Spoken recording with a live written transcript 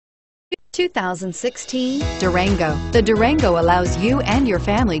2016 Durango. The Durango allows you and your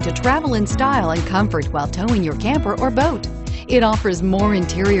family to travel in style and comfort while towing your camper or boat. It offers more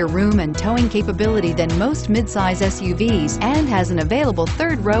interior room and towing capability than most midsize SUVs and has an available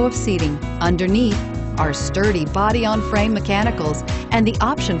third row of seating. Underneath are sturdy body-on-frame mechanicals and the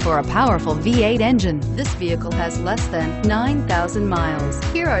option for a powerful V8 engine. This vehicle has less than 9,000 miles.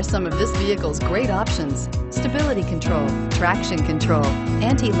 Here are some of this vehicle's great options: stability control, traction control,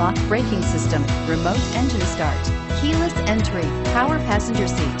 anti-lock braking system, remote engine start, keyless entry, power passenger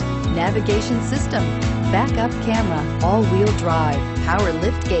seat, navigation system, backup camera, all-wheel drive, power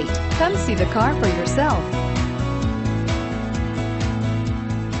lift gate. Come see the car for yourself.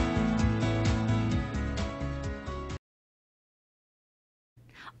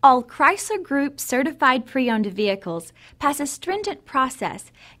 All Chrysler Group certified pre-owned vehicles pass a stringent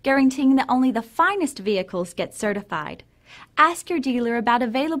process guaranteeing that only the finest vehicles get certified. Ask your dealer about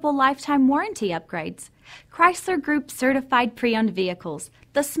available lifetime warranty upgrades. Chrysler Group certified pre-owned vehicles,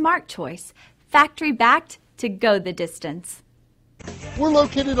 the smart choice, factory backed to go the distance. We're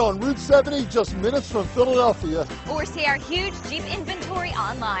located on Route 70, just minutes from Philadelphia. Or see our huge Jeep inventory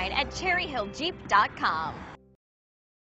online at cherryhilljeep.com.